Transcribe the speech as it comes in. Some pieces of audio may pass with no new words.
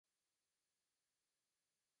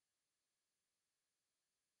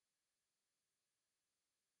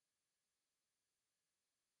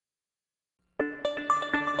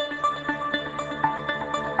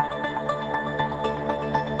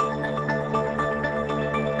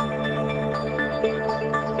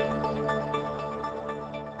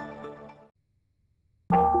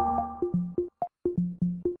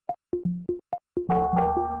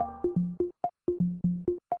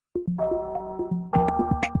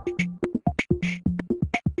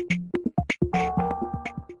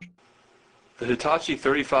The Hitachi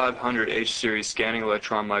 3500 H-series scanning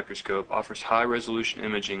electron microscope offers high-resolution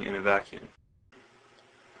imaging in a vacuum.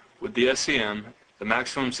 With the SEM, the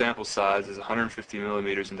maximum sample size is 150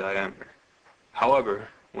 millimeters in diameter. However,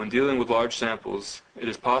 when dealing with large samples, it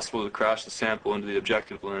is possible to crash the sample into the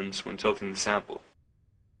objective lens when tilting the sample.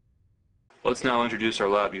 Let's now introduce our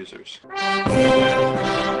lab users.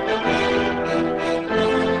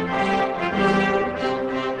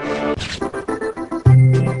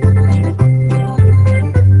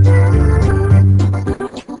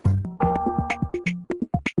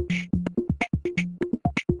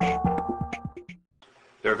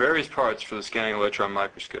 There are various parts for the scanning electron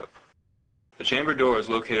microscope. The chamber door is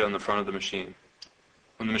located on the front of the machine.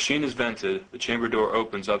 When the machine is vented, the chamber door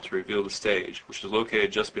opens up to reveal the stage, which is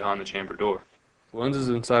located just behind the chamber door. The lens is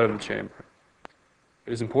inside of the chamber.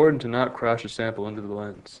 It is important to not crash a sample into the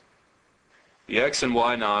lens. The X and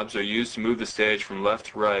Y knobs are used to move the stage from left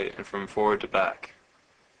to right and from forward to back.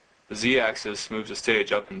 The Z-axis moves the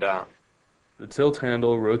stage up and down. The tilt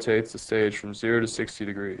handle rotates the stage from 0 to 60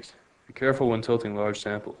 degrees. Be careful when tilting large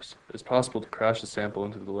samples. It is possible to crash the sample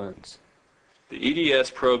into the lens. The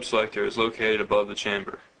EDS probe selector is located above the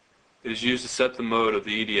chamber. It is used to set the mode of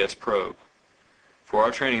the EDS probe. For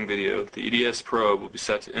our training video, the EDS probe will be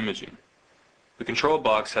set to imaging. The control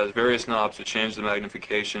box has various knobs to change the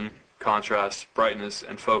magnification, contrast, brightness,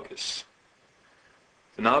 and focus.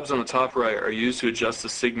 The knobs on the top right are used to adjust the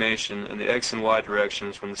stigmation and the X and Y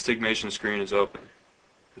directions when the stigmation screen is open.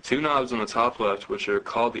 The two knobs on the top left, which are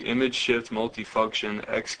called the Image Shift Multifunction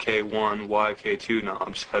XK1, YK2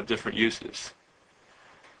 knobs, have different uses.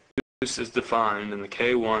 Use is defined in the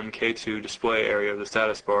K1, K2 display area of the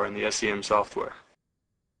status bar in the SEM software.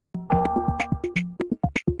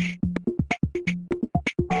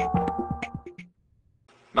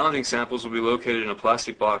 Mounting samples will be located in a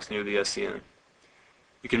plastic box near the SEM.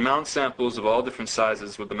 You can mount samples of all different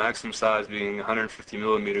sizes, with the maximum size being 150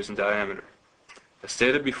 millimeters in diameter. As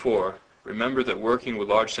stated before, remember that working with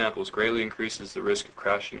large samples greatly increases the risk of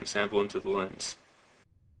crashing the sample into the lens.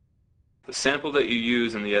 The sample that you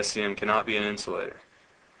use in the SEM cannot be an insulator.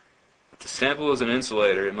 If the sample is an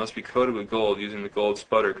insulator, it must be coated with gold using the gold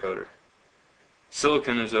sputter coater.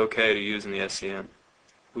 Silicon is okay to use in the SEM.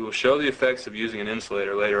 We will show the effects of using an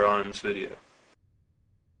insulator later on in this video.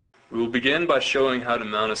 We will begin by showing how to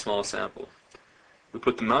mount a small sample. We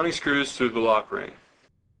put the mounting screws through the lock ring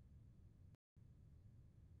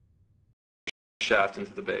shaft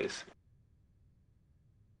into the base.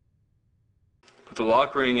 Put the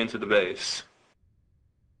lock ring into the base.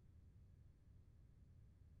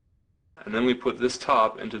 And then we put this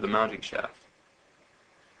top into the mounting shaft.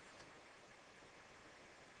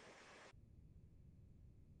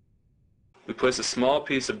 We place a small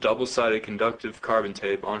piece of double-sided conductive carbon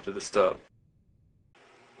tape onto the stub.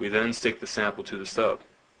 We then stick the sample to the stub.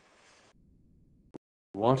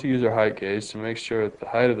 We want to use our height gauge to make sure that the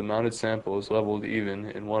height of the mounted sample is leveled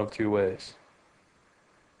even in one of two ways.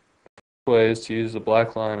 The first way is to use the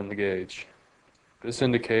black line on the gauge. This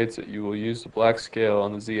indicates that you will use the black scale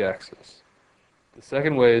on the Z-axis. The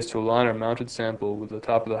second way is to align our mounted sample with the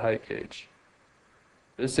top of the height gauge.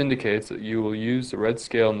 This indicates that you will use the red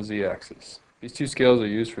scale on the Z-axis. These two scales are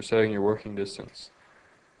used for setting your working distance.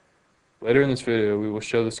 Later in this video, we will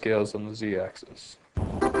show the scales on the Z-axis.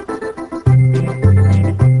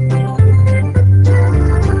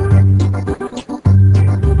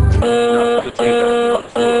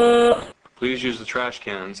 Please use the trash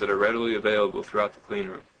cans that are readily available throughout the clean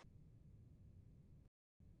room.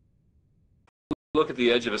 Look at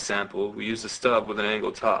the edge of a sample. We use a stub with an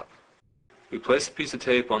angled top. We place a piece of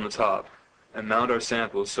tape on the top and mount our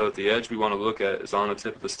sample so that the edge we want to look at is on the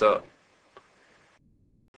tip of the stub.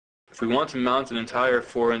 If we want to mount an entire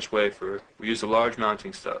 4-inch wafer, we use a large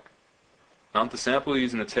mounting stub. Mount the sample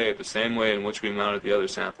using the tape the same way in which we mounted the other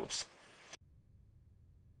samples.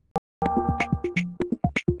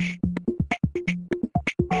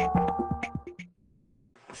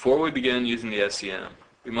 Before we begin using the SEM,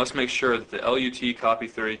 we must make sure that the LUT Copy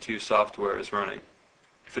 32 software is running.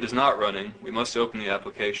 If it is not running, we must open the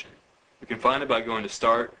application. We can find it by going to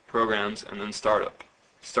Start, Programs, and then Startup.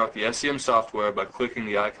 Start the SEM software by clicking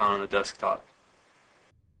the icon on the desktop.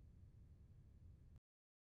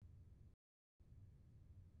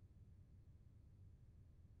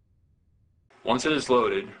 Once it is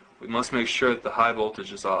loaded, we must make sure that the high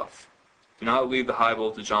voltage is off. Do not leave the high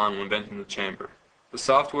voltage on when venting the chamber. The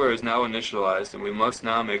software is now initialized, and we must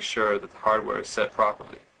now make sure that the hardware is set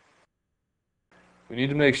properly. We need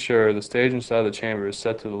to make sure the stage inside the chamber is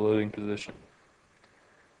set to the loading position.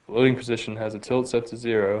 The loading position has a tilt set to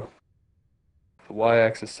 0, the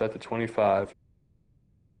y-axis set to 25,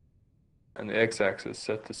 and the x-axis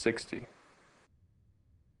set to 60.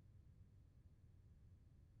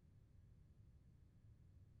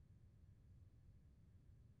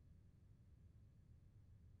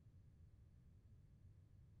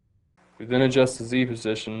 We then adjust the Z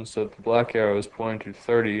position so that the black arrow is pointing to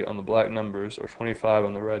 30 on the black numbers or 25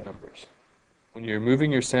 on the red numbers. When you're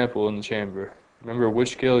moving your sample in the chamber, remember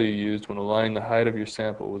which scale you used when aligning the height of your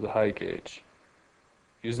sample with the height gauge.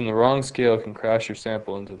 Using the wrong scale can crash your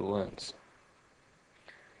sample into the lens.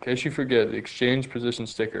 In case you forget, the exchange position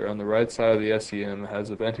sticker on the right side of the SEM has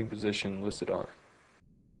the venting position listed on it.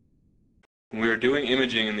 When we are doing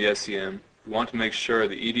imaging in the SEM, we want to make sure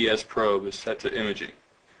the EDS probe is set to imaging.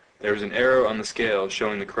 There is an arrow on the scale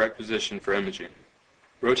showing the correct position for imaging.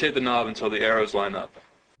 Rotate the knob until the arrows line up.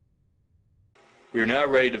 We are now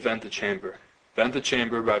ready to vent the chamber. Vent the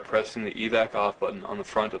chamber by pressing the evac off button on the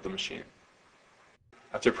front of the machine.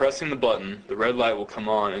 After pressing the button, the red light will come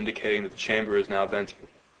on indicating that the chamber is now venting.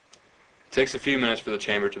 It takes a few minutes for the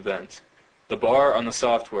chamber to vent. The bar on the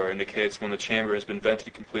software indicates when the chamber has been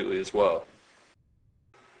vented completely as well.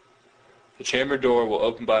 The chamber door will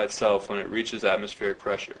open by itself when it reaches atmospheric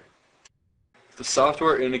pressure. If the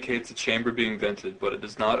software indicates the chamber being vented but it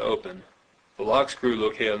does not open, the lock screw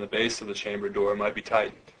located on the base of the chamber door might be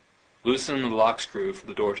tightened. Loosen the lock screw for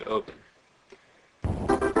the door to open.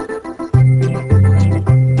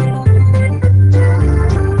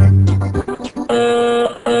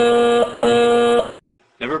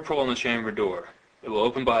 Never pull on the chamber door. It will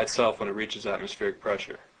open by itself when it reaches atmospheric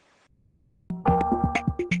pressure.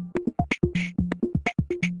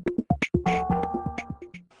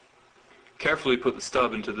 Carefully put the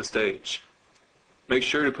stub into the stage. Make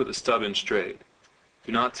sure to put the stub in straight.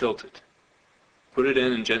 Do not tilt it. Put it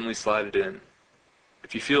in and gently slide it in.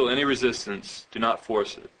 If you feel any resistance, do not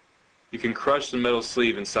force it. You can crush the metal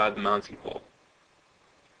sleeve inside the mounting hole.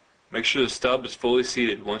 Make sure the stub is fully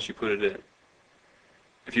seated once you put it in.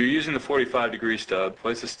 If you're using the 45-degree stub,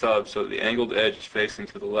 place the stub so that the angled edge is facing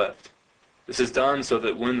to the left. This is done so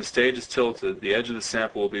that when the stage is tilted, the edge of the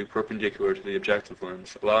sample will be perpendicular to the objective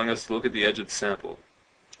lens, allowing us to look at the edge of the sample.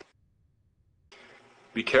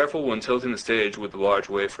 Be careful when tilting the stage with the large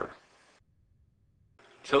wafer.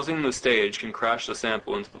 Tilting the stage can crash the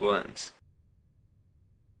sample into the lens.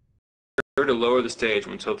 Be sure to lower the stage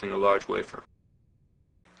when tilting a large wafer.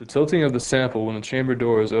 The tilting of the sample when the chamber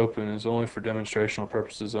door is open is only for demonstrational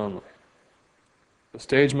purposes only. The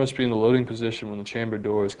stage must be in the loading position when the chamber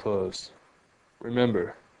door is closed.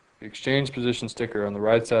 Remember, the exchange position sticker on the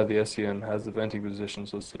right side of the SEM has the venting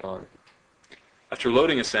positions listed on it. After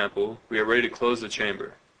loading a sample, we are ready to close the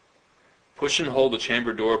chamber. Push and hold the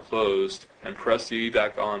chamber door closed and press the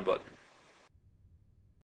evac on button.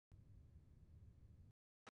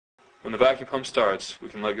 When the vacuum pump starts, we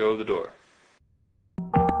can let go of the door.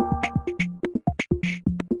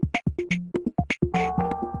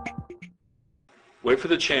 Wait for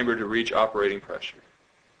the chamber to reach operating pressure.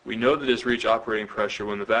 We know that it has reached operating pressure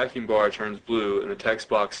when the vacuum bar turns blue and the text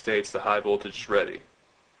box states the high voltage is ready.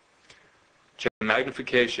 Check the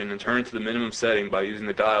magnification and turn it to the minimum setting by using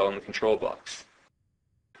the dial on the control box.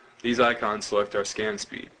 These icons select our scan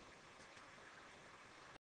speed.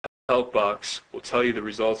 The help box will tell you the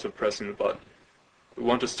results of pressing the button. We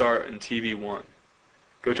want to start in TV1.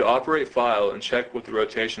 Go to Operate File and check what the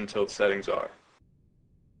rotation tilt settings are.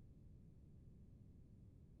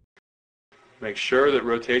 Make sure that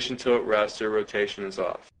rotation tilt raster rotation is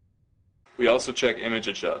off. We also check image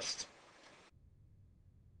adjust.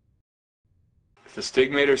 If the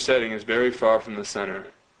stigmator setting is very far from the center,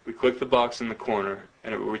 we click the box in the corner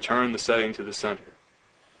and it will return the setting to the center.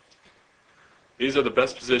 These are the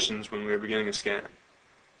best positions when we are beginning a scan.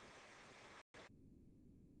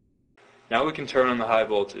 Now we can turn on the high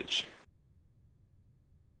voltage.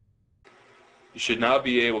 You should now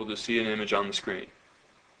be able to see an image on the screen.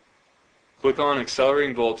 Click on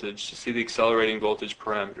Accelerating Voltage to see the accelerating voltage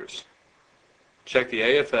parameters. Check the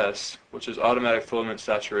AFS, which is Automatic Filament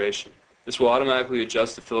Saturation. This will automatically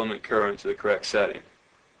adjust the filament current to the correct setting.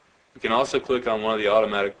 We can also click on one of the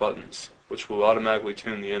automatic buttons, which will automatically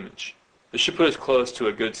tune the image. This should put us close to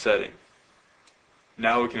a good setting.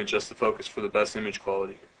 Now we can adjust the focus for the best image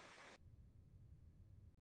quality.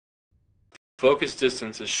 Focus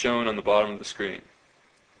distance is shown on the bottom of the screen.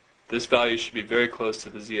 This value should be very close to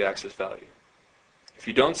the z-axis value. If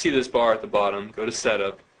you don't see this bar at the bottom, go to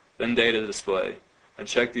Setup, then Data Display, and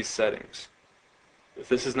check these settings. If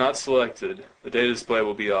this is not selected, the data display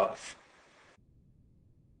will be off.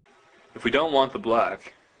 If we don't want the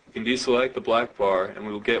black, we can deselect the black bar and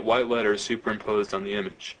we will get white letters superimposed on the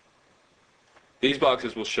image. These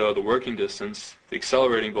boxes will show the working distance, the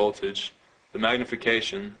accelerating voltage, the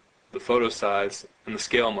magnification, the photo size, and the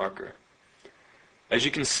scale marker. As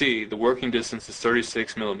you can see, the working distance is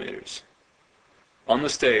 36 millimeters. On the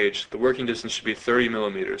stage, the working distance should be 30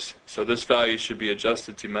 millimeters, so this value should be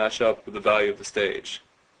adjusted to match up with the value of the stage.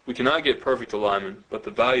 We cannot get perfect alignment, but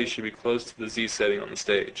the value should be close to the Z setting on the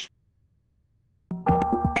stage.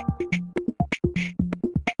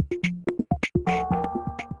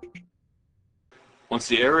 Once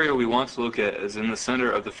the area we want to look at is in the center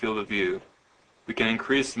of the field of view, we can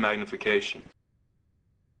increase the magnification.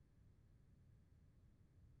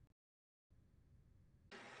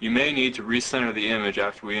 You may need to recenter the image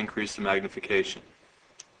after we increase the magnification.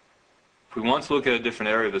 If we want to look at a different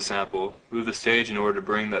area of the sample, move the stage in order to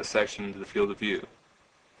bring that section into the field of view.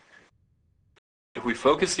 If we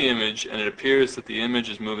focus the image and it appears that the image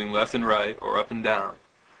is moving left and right or up and down,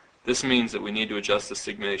 this means that we need to adjust the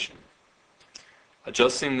stigmation.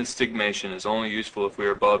 Adjusting the stigmation is only useful if we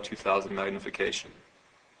are above 2000 magnification.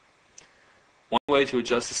 One way to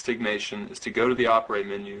adjust the stigmation is to go to the Operate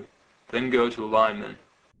menu, then go to Alignment,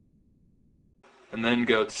 and then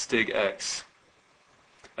go to Stig X.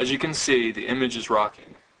 As you can see, the image is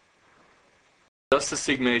rocking. Adjust the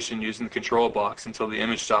stigmation using the control box until the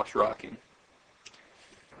image stops rocking.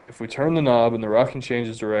 If we turn the knob and the rocking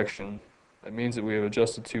changes direction, that means that we have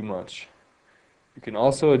adjusted too much. You can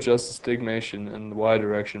also adjust the stigmation in the Y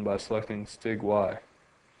direction by selecting Stig Y.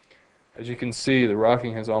 As you can see, the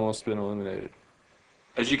rocking has almost been eliminated.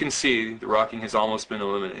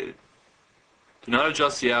 Do not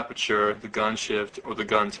adjust the aperture, the gun shift, or the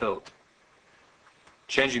gun tilt.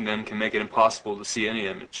 Changing them can make it impossible to see any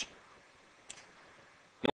image.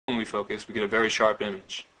 When we focus, we get a very sharp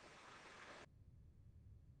image.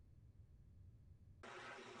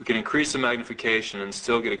 We can increase the magnification and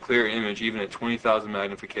still get a clear image even at 20,000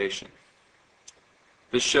 magnification.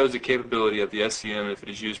 This shows the capability of the SEM if it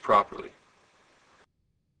is used properly.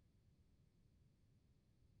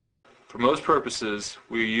 For most purposes,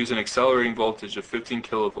 we use an accelerating voltage of 15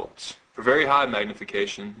 kilovolts. For very high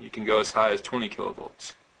magnification, you can go as high as 20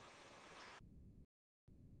 kilovolts.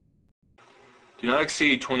 Do not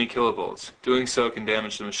exceed 20 kilovolts. Doing so can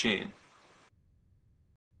damage the machine.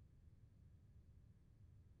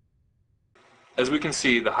 As we can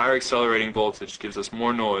see, the higher accelerating voltage gives us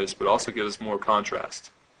more noise, but also gives us more contrast.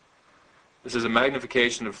 This is a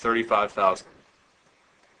magnification of 35,000.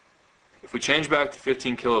 If we change back to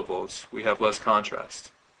 15 kilovolts, we have less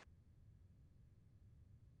contrast.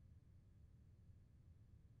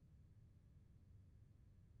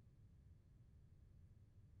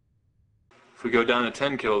 If we go down to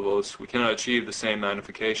 10 kilovolts, we cannot achieve the same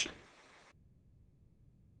magnification.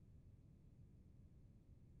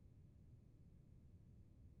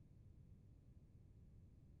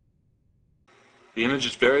 The image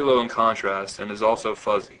is very low in contrast and is also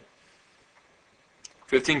fuzzy.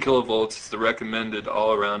 15 kilovolts is the recommended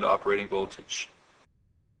all-around operating voltage.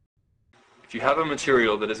 If you have a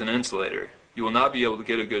material that is an insulator, you will not be able to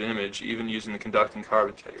get a good image even using the conducting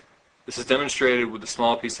carbon tape. This is demonstrated with a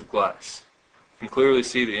small piece of glass. You can clearly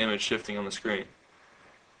see the image shifting on the screen.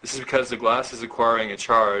 This is because the glass is acquiring a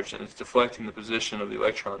charge and is deflecting the position of the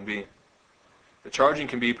electron beam. The charging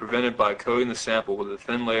can be prevented by coating the sample with a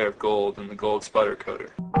thin layer of gold in the gold sputter coater.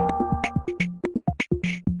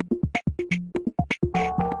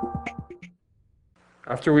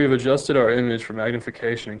 After we have adjusted our image for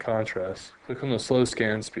magnification and contrast, click on the slow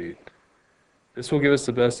scan speed. This will give us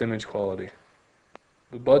the best image quality.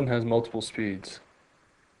 The button has multiple speeds.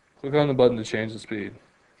 Click on the button to change the speed.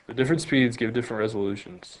 The different speeds give different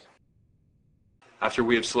resolutions. After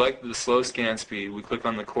we have selected the slow scan speed, we click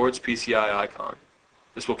on the Quartz PCI icon.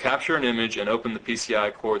 This will capture an image and open the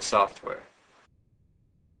PCI Quartz software.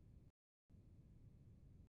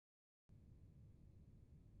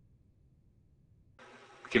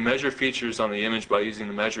 We can measure features on the image by using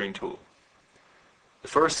the measuring tool. The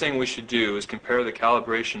first thing we should do is compare the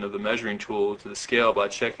calibration of the measuring tool to the scale by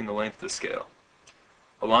checking the length of the scale.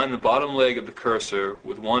 Align the bottom leg of the cursor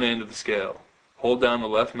with one end of the scale. Hold down the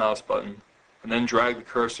left mouse button and then drag the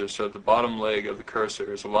cursor so that the bottom leg of the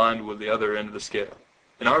cursor is aligned with the other end of the scale.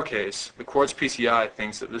 In our case, the Quartz PCI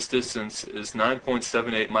thinks that this distance is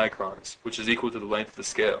 9.78 microns, which is equal to the length of the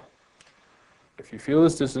scale. If you feel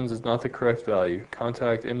this distance is not the correct value,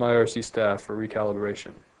 contact MIRC staff for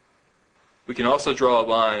recalibration. We can also draw a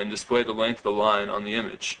line and display the length of the line on the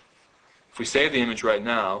image. If we save the image right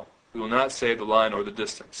now, we will not save the line or the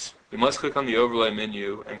distance. We must click on the Overlay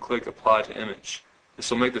menu and click Apply to Image. This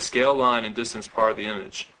will make the scale, line, and distance part of the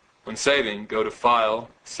image. When saving, go to File,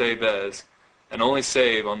 Save As, and only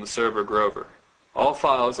save on the server Grover. All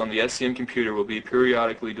files on the SEM computer will be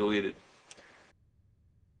periodically deleted.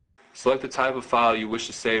 Select the type of file you wish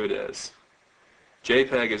to save it as.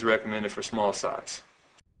 JPEG is recommended for small size.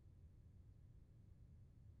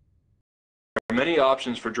 There are many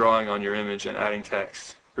options for drawing on your image and adding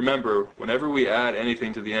text. Remember, whenever we add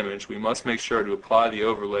anything to the image, we must make sure to apply the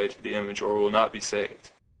overlay to the image or it will not be saved.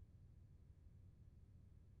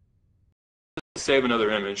 To save another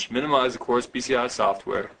image, minimize the Course PCI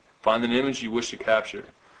software, find an image you wish to capture,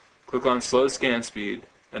 click on Slow Scan Speed,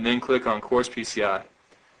 and then click on Course PCI.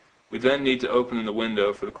 We then need to open the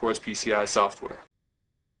window for the Course PCI software.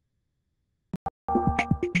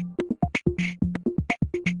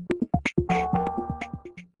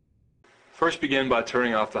 First begin by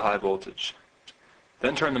turning off the high voltage.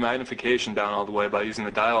 Then turn the magnification down all the way by using the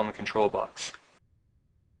dial on the control box.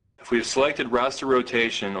 If we have selected raster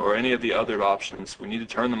rotation or any of the other options, we need to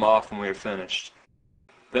turn them off when we are finished.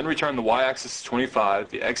 Then return the y-axis to 25,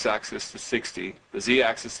 the x-axis to 60, the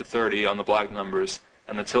z-axis to 30 on the black numbers,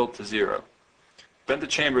 and the tilt to 0. Bend the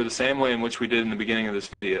chamber the same way in which we did in the beginning of this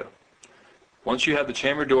video. Once you have the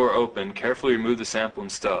chamber door open, carefully remove the sample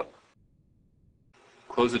and stub.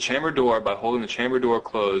 Close the chamber door by holding the chamber door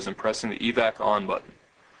closed and pressing the evac on button.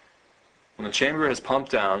 When the chamber has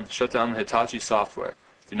pumped down, shut down the Hitachi software.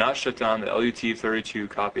 Do not shut down the LUT32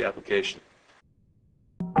 copy application.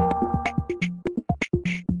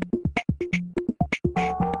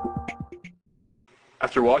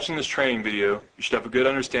 After watching this training video, you should have a good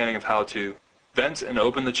understanding of how to vent and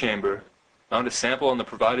open the chamber, mount a sample on the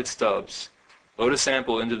provided stubs, load a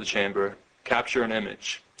sample into the chamber, capture an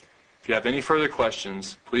image. If you have any further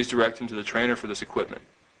questions, please direct them to the trainer for this equipment.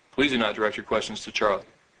 Please do not direct your questions to Charlie.